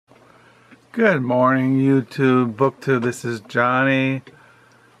Good morning, YouTube, BookTube. This is Johnny.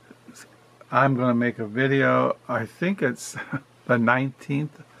 I'm going to make a video. I think it's the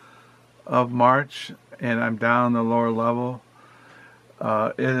 19th of March, and I'm down the lower level.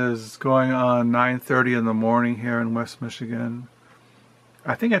 It is going on 9:30 in the morning here in West Michigan.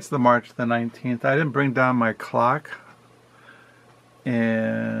 I think it's the March the 19th. I didn't bring down my clock, but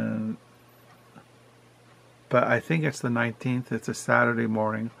I think it's the 19th. It's a Saturday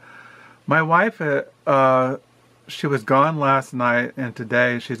morning. My wife, she was gone last night, and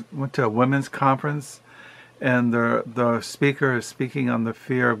today she went to a women's conference, and the speaker is speaking on the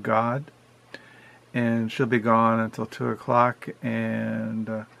fear of God, and she'll be gone until 2 o'clock.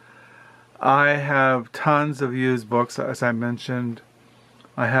 And I have tons of used books, as I mentioned.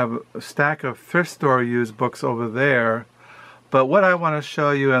 I have a stack of thrift store used books over there, but what I want to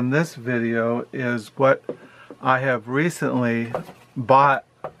show you in this video is what I have recently bought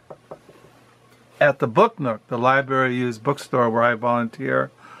at the Book Nook, the library used bookstore where I volunteer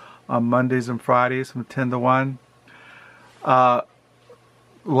on Mondays and Fridays from 10 to 1.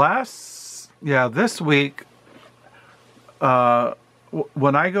 This week,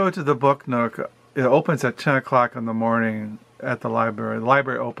 when I go to the Book Nook, it opens at 10 o'clock in the morning at the library. The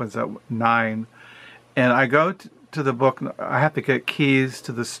library opens at 9. And I go to the Book Nook. I have to get keys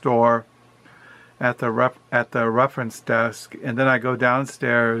to the store at the reference desk, and then I go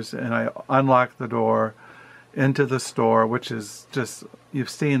downstairs and I unlock the door into the store, which is just, you've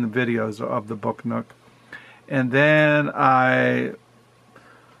seen the videos of the Book Nook. And then I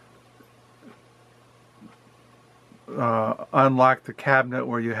unlock the cabinet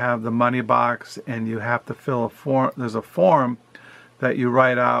where you have the money box, and you have to fill a form. There's a form that you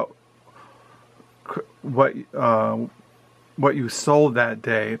write out what you sold that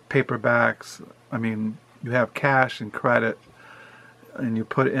day, paperbacks. I mean, you have cash and credit, and you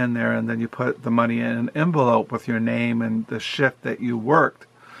put it in there, and then you put the money in an envelope with your name and the shift that you worked.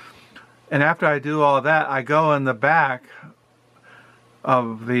 And after I do all that, I go in the back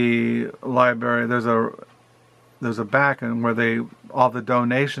of the library. There's a back, and where all the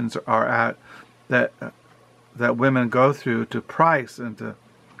donations are at that women go through to price and to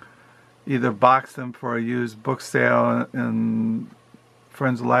either box them for a used book sale in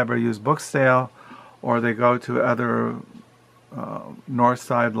Friends of the Library used book sale, or they go to other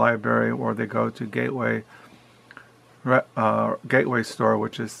Northside Library, or they go to Gateway Store,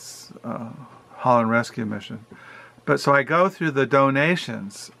 which is Holland Rescue Mission. But so I go through the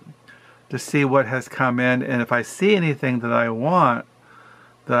donations to see what has come in, and if I see anything that I want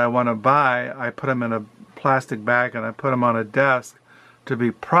to buy, I put them in a plastic bag and I put them on a desk to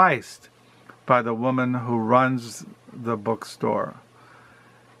be priced by the woman who runs the bookstore.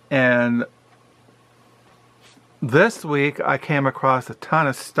 And this week I came across a ton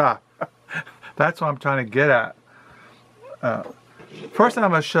of stuff. That's what I'm trying to get at. First I'm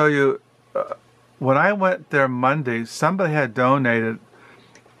going to show you, when I went there Monday, somebody had donated.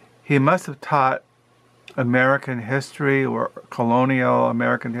 He must have taught American history or colonial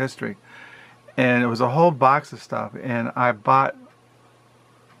American history. And it was a whole box of stuff. And I bought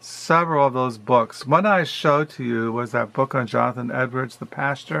several of those books. One I showed to you was that book on Jonathan Edwards, The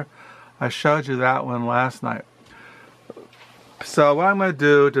Pastor. I showed you that one last night. So what I'm going to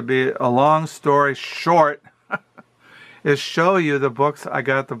do, to be a long story short, is show you the books I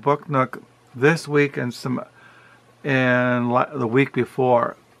got at the Book Nook this week and the week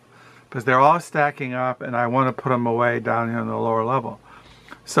before, because they're all stacking up, and I want to put them away down here in the lower level.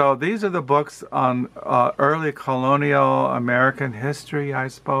 So these are the books on early colonial American history, I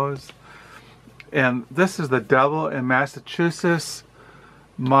suppose. And this is The Devil in Massachusetts,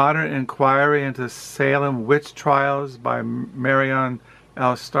 Modern Inquiry into Salem Witch Trials by Marion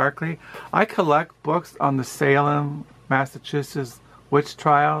L. Starkley. I collect books on the Salem, Massachusetts witch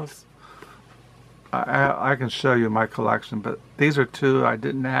trials. I can show you my collection, but these are two I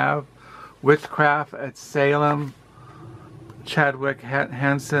didn't have. Witchcraft at Salem, Chadwick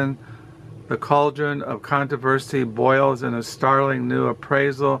Hansen. The Cauldron of Controversy boils in a startling new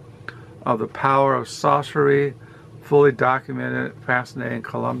appraisal of the power of sorcery, fully documented, fascinating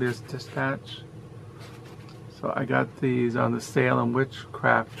Columbia's Dispatch. So I got these on the Salem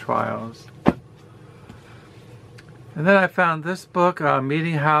witchcraft trials. And then I found this book,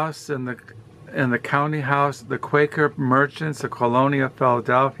 Meeting House in the County House, The Quaker Merchants of Colonial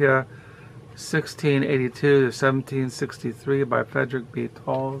Philadelphia, 1682 to 1763 by Frederick B.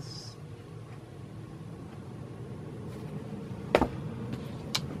 Tolles.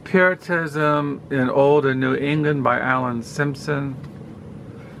 Puritanism in Old and New England by Alan Simpson.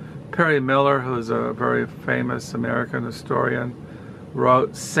 Perry Miller, who's a very famous American historian,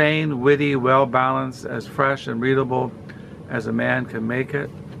 wrote, sane, witty, well-balanced, as fresh and readable as a man can make it.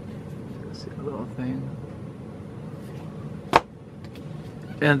 Let's see a little thing.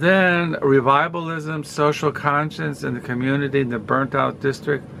 And then Revivalism, Social Conscience in the Community in the Burnt Out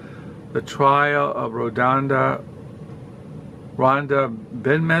District, The Trial of Rhoda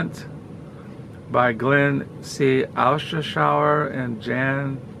Bement by Glenn C. Altschuler and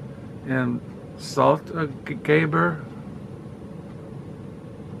Genn and Saltzgaber.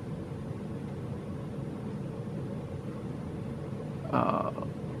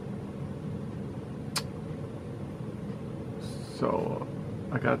 So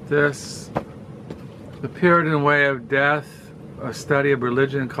I got this, The Puritan Way of Death, A Study of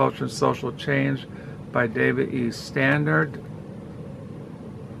Religion, Culture, and Social Change by David E. Standard.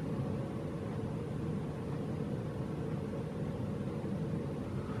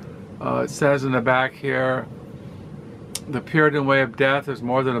 It says in the back here, The Puritan Way of Death is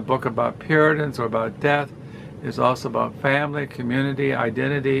more than a book about Puritans or about death. It's also about family, community,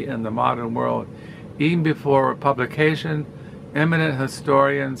 identity in the modern world. Even before publication, eminent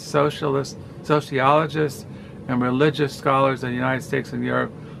historians, sociologists, and religious scholars in the United States and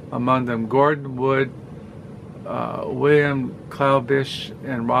Europe, among them Gordon Wood, William Claubish,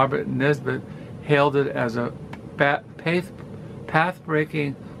 and Robert Nisbet, hailed it as a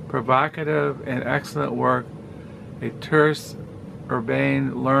path-breaking, provocative, and excellent work, a terse,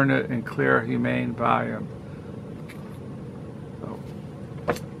 urbane, learned, and clear, humane volume.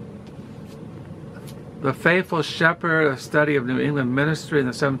 The Faithful Shepherd, A Study of New England Ministry in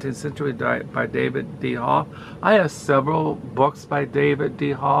the 17th Century by David D. Hall. I have several books by David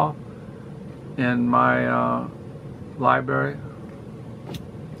D. Hall in my library.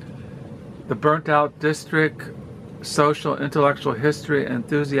 The Burnt Out District, Social Intellectual History,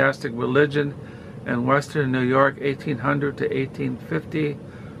 Enthusiastic Religion in Western New York, 1800 to 1850,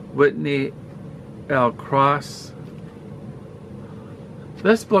 Whitney L. Cross.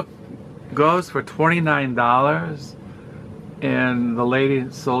 This book goes for $29, and the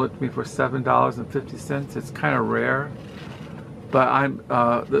lady sold it to me for $7.50. It's kind of rare, but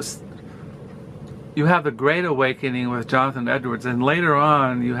you have the Great Awakening with Jonathan Edwards, and later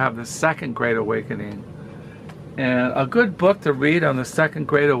on you have the Second Great Awakening. And a good book to read on the Second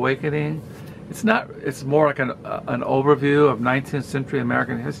Great Awakening, it's more like an overview of 19th century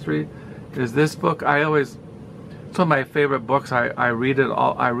American history, is this book. It's one of my favorite books. I read it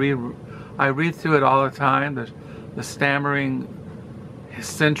all. I read through it all the time. The Stammering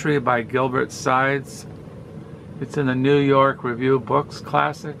Century by Gilbert Sides. It's in the New York Review Books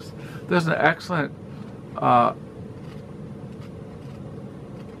Classics. There's an excellent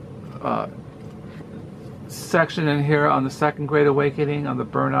section in here on the Second Great Awakening, on the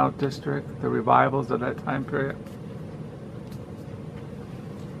Burnout District, the revivals of that time period.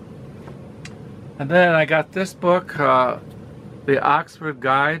 And then I got this book, The Oxford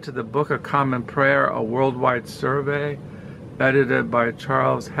Guide to the Book of Common Prayer, A Worldwide Survey, edited by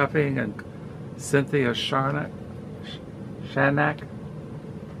Charles Heffing and Cynthia Sharnack.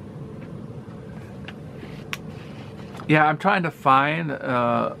 Yeah, I'm trying to find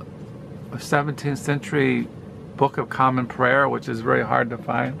a 17th century Book of Common Prayer, which is very hard to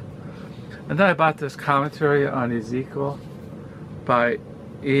find. And then I bought this commentary on Ezekiel by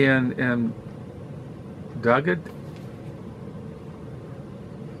Iain M. Duguid,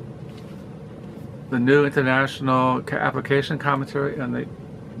 the New International Application Commentary on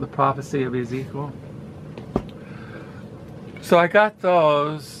the Prophecy of Ezekiel. So I got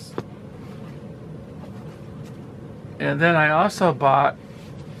those, and then I also bought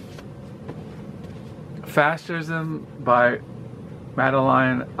Fascism by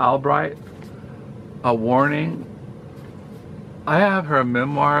Madeleine Albright, A Warning. I have her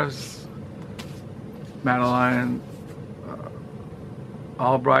memoirs, Madeleine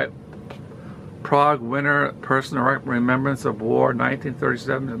Albright, Prague Winter, Personal Remembrance of War,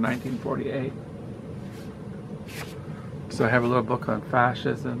 1937 to 1948. So I have a little book on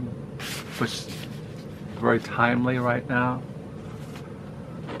fascism, which is very timely right now.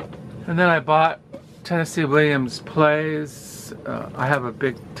 And then I bought Tennessee Williams plays. I have a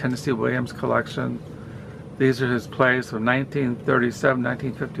big Tennessee Williams collection. These are his plays from 1937,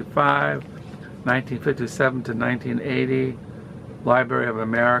 1955, 1957 to 1980, Library of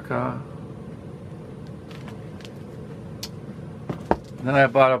America. And then I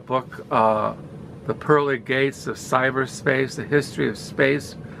bought a book, The Pearly Gates of Cyberspace, The History of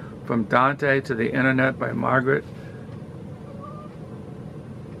Space from Dante to the Internet by Margaret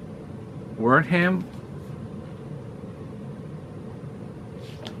Wernham.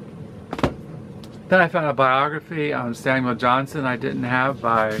 Then I found a biography on Samuel Johnson I didn't have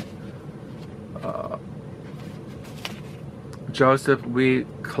by Joseph W.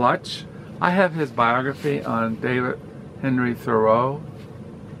 Clutch. I have his biography on David Henry Thoreau.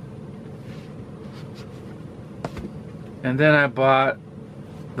 And then I bought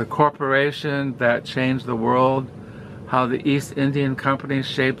The Corporation That Changed the World, How the East Indian Company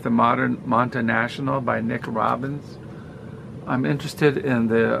Shaped the Modern Multinational by Nick Robbins. I'm interested in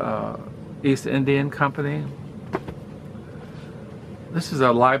the East Indian Company. This is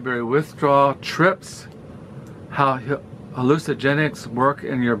a library withdrawal. Trips, How Hallucinogenics Work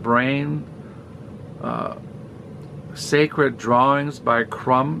in Your Brain. Sacred Drawings by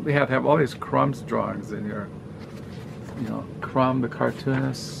Crumb. We have to have all these Crumb's drawings in your, you know, Crumb, the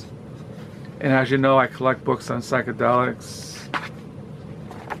cartoonist. And as you know, I collect books on psychedelics.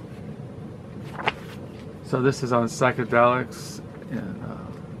 So this is on psychedelics, and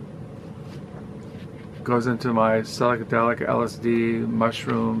goes into my psychedelic LSD,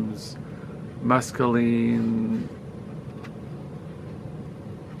 mushrooms, mescaline.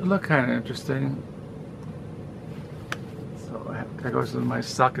 It looked kind of interesting. So that goes into my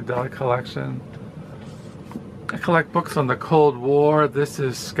psychedelic collection. I collect books on the Cold War. This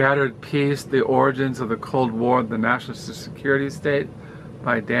is Scattered Peace, The Origins of the Cold War, the National Security State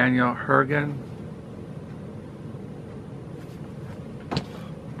by Daniel Hergen.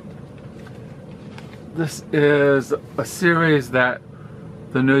 This is a series that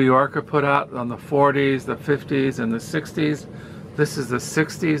the New Yorker put out on the 40s, the 50s, and the 60s. This is the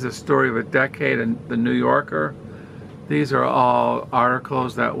 60s, a story of a decade in the New Yorker. These are all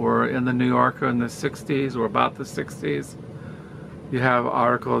articles that were in the New Yorker in the 60s or about the 60s. You have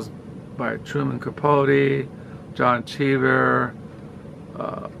articles by Truman Capote, John Cheever,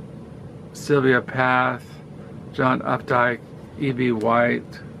 Sylvia Plath, John Updike, E.B.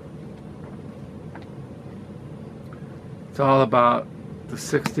 White. It's all about the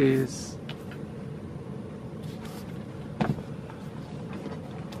 60s.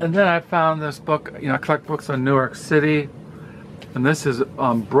 And then I found this book, you know, I collect books on New York City. And this is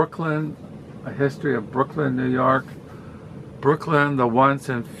Brooklyn, A History of Brooklyn, New York. Brooklyn, the Once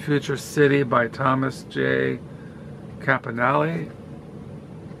and Future City by Thomas J. Campanelli.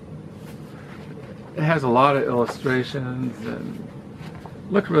 It has a lot of illustrations and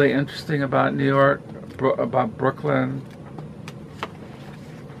look really interesting about New York, about Brooklyn.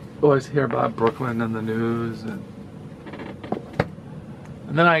 Always hear about Brooklyn in the news. And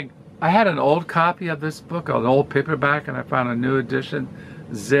then I had an old copy of this book, an old paperback, and I found a new edition,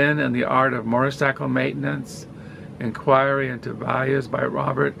 Zen and the Art of Motorcycle Maintenance, Inquiry into Values by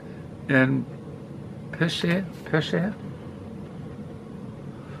Robert N. Pische.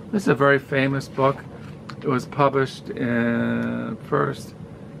 This is a very famous book. It was published in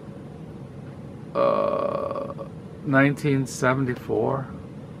 1974.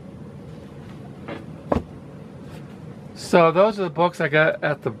 So those are the books I got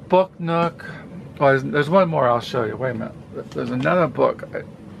at the Book Nook. Oh, there's one more I'll show you. Wait a minute. There's another book.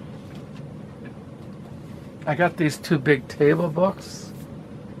 I got these two big table books.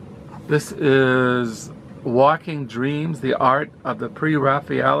 This is Walking Dreams, the Art of the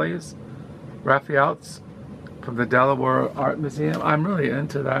Pre-Raphaelites from the Delaware Art Museum. I'm really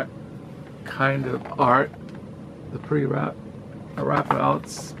into that kind of art, the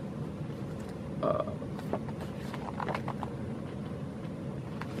Pre-Raphaelites.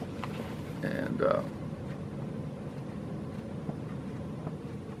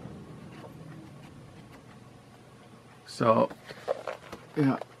 So,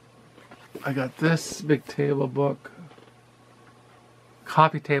 yeah, I got this big table book,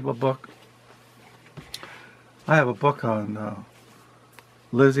 coffee table book. I have a book on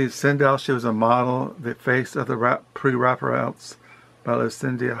Lizzie Sindel. She was a model, The Face of the Pre-Raphaelites by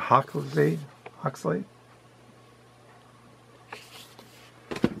Lucinda Huxley.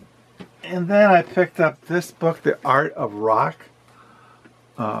 And then I picked up this book, The Art of Rock.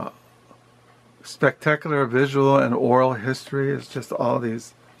 Spectacular visual and oral history. It's just all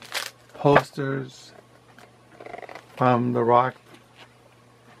these posters from the rock,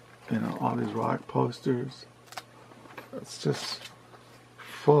 you know, all these rock posters. It's just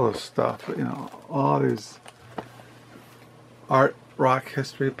full of stuff, you know, all these art rock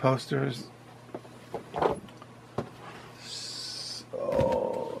history posters.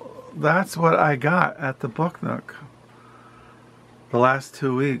 So that's what I got at the Book Nook the last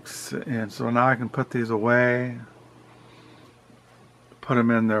 2 weeks, and so now I can put these away, put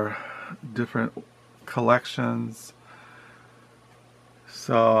them in their different collections.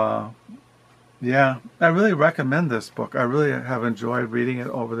 So yeah, I really recommend this book. I really have enjoyed reading it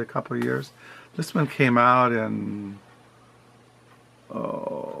over the couple of years This one came out in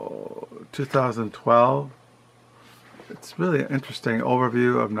 2012. It's really an interesting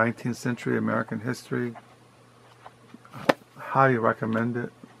overview of 19th century American history. Highly recommend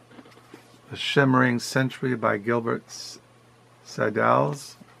it. The Shimmering Century by Gilbert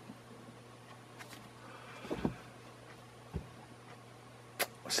Sadels.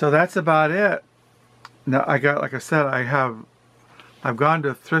 So that's about it. Now I got, like I said, I've gone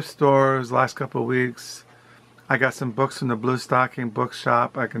to thrift stores last couple of weeks. I got some books from the Blue Stocking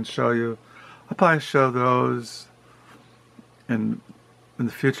bookshop I can show you. I'll probably show those in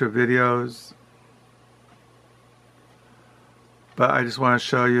the future videos. But I just want to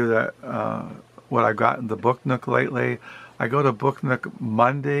show you that what I got in the Book Nook lately. I go to Book Nook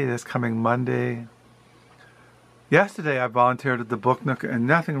Monday, this coming Monday. Yesterday I volunteered at the Book Nook and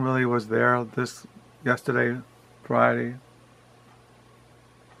nothing really was there yesterday, Friday.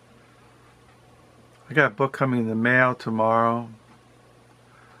 I got a book coming in the mail tomorrow.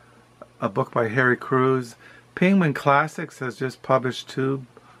 A book by Harry Crews. Penguin Classics has just published 2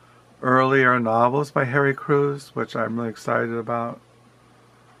 earlier novels by Harry Crews, which I'm really excited about.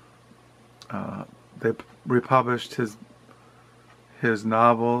 They republished his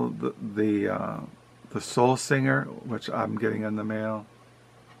novel, the Soul Singer, which I'm getting in the mail.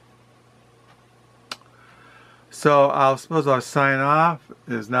 So I suppose I'll sign off.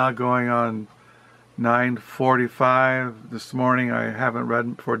 It is now going on 9:45 this morning. I haven't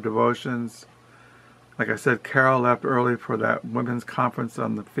read for devotions. Like I said, Carol left early for that women's conference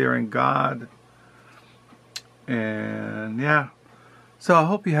on the fearing God. And yeah. So I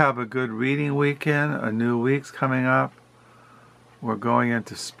hope you have a good reading weekend. A new week's coming up. We're going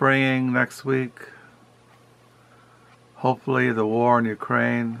into spring next week. Hopefully the war in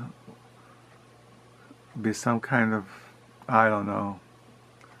Ukraine will be some kind of, I don't know.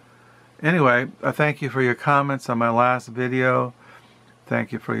 Anyway, I thank you for your comments on my last video.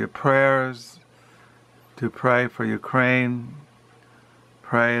 Thank you for your prayers. To pray for Ukraine.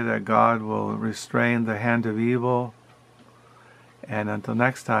 Pray that God will restrain the hand of evil. And until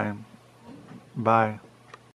next time, bye.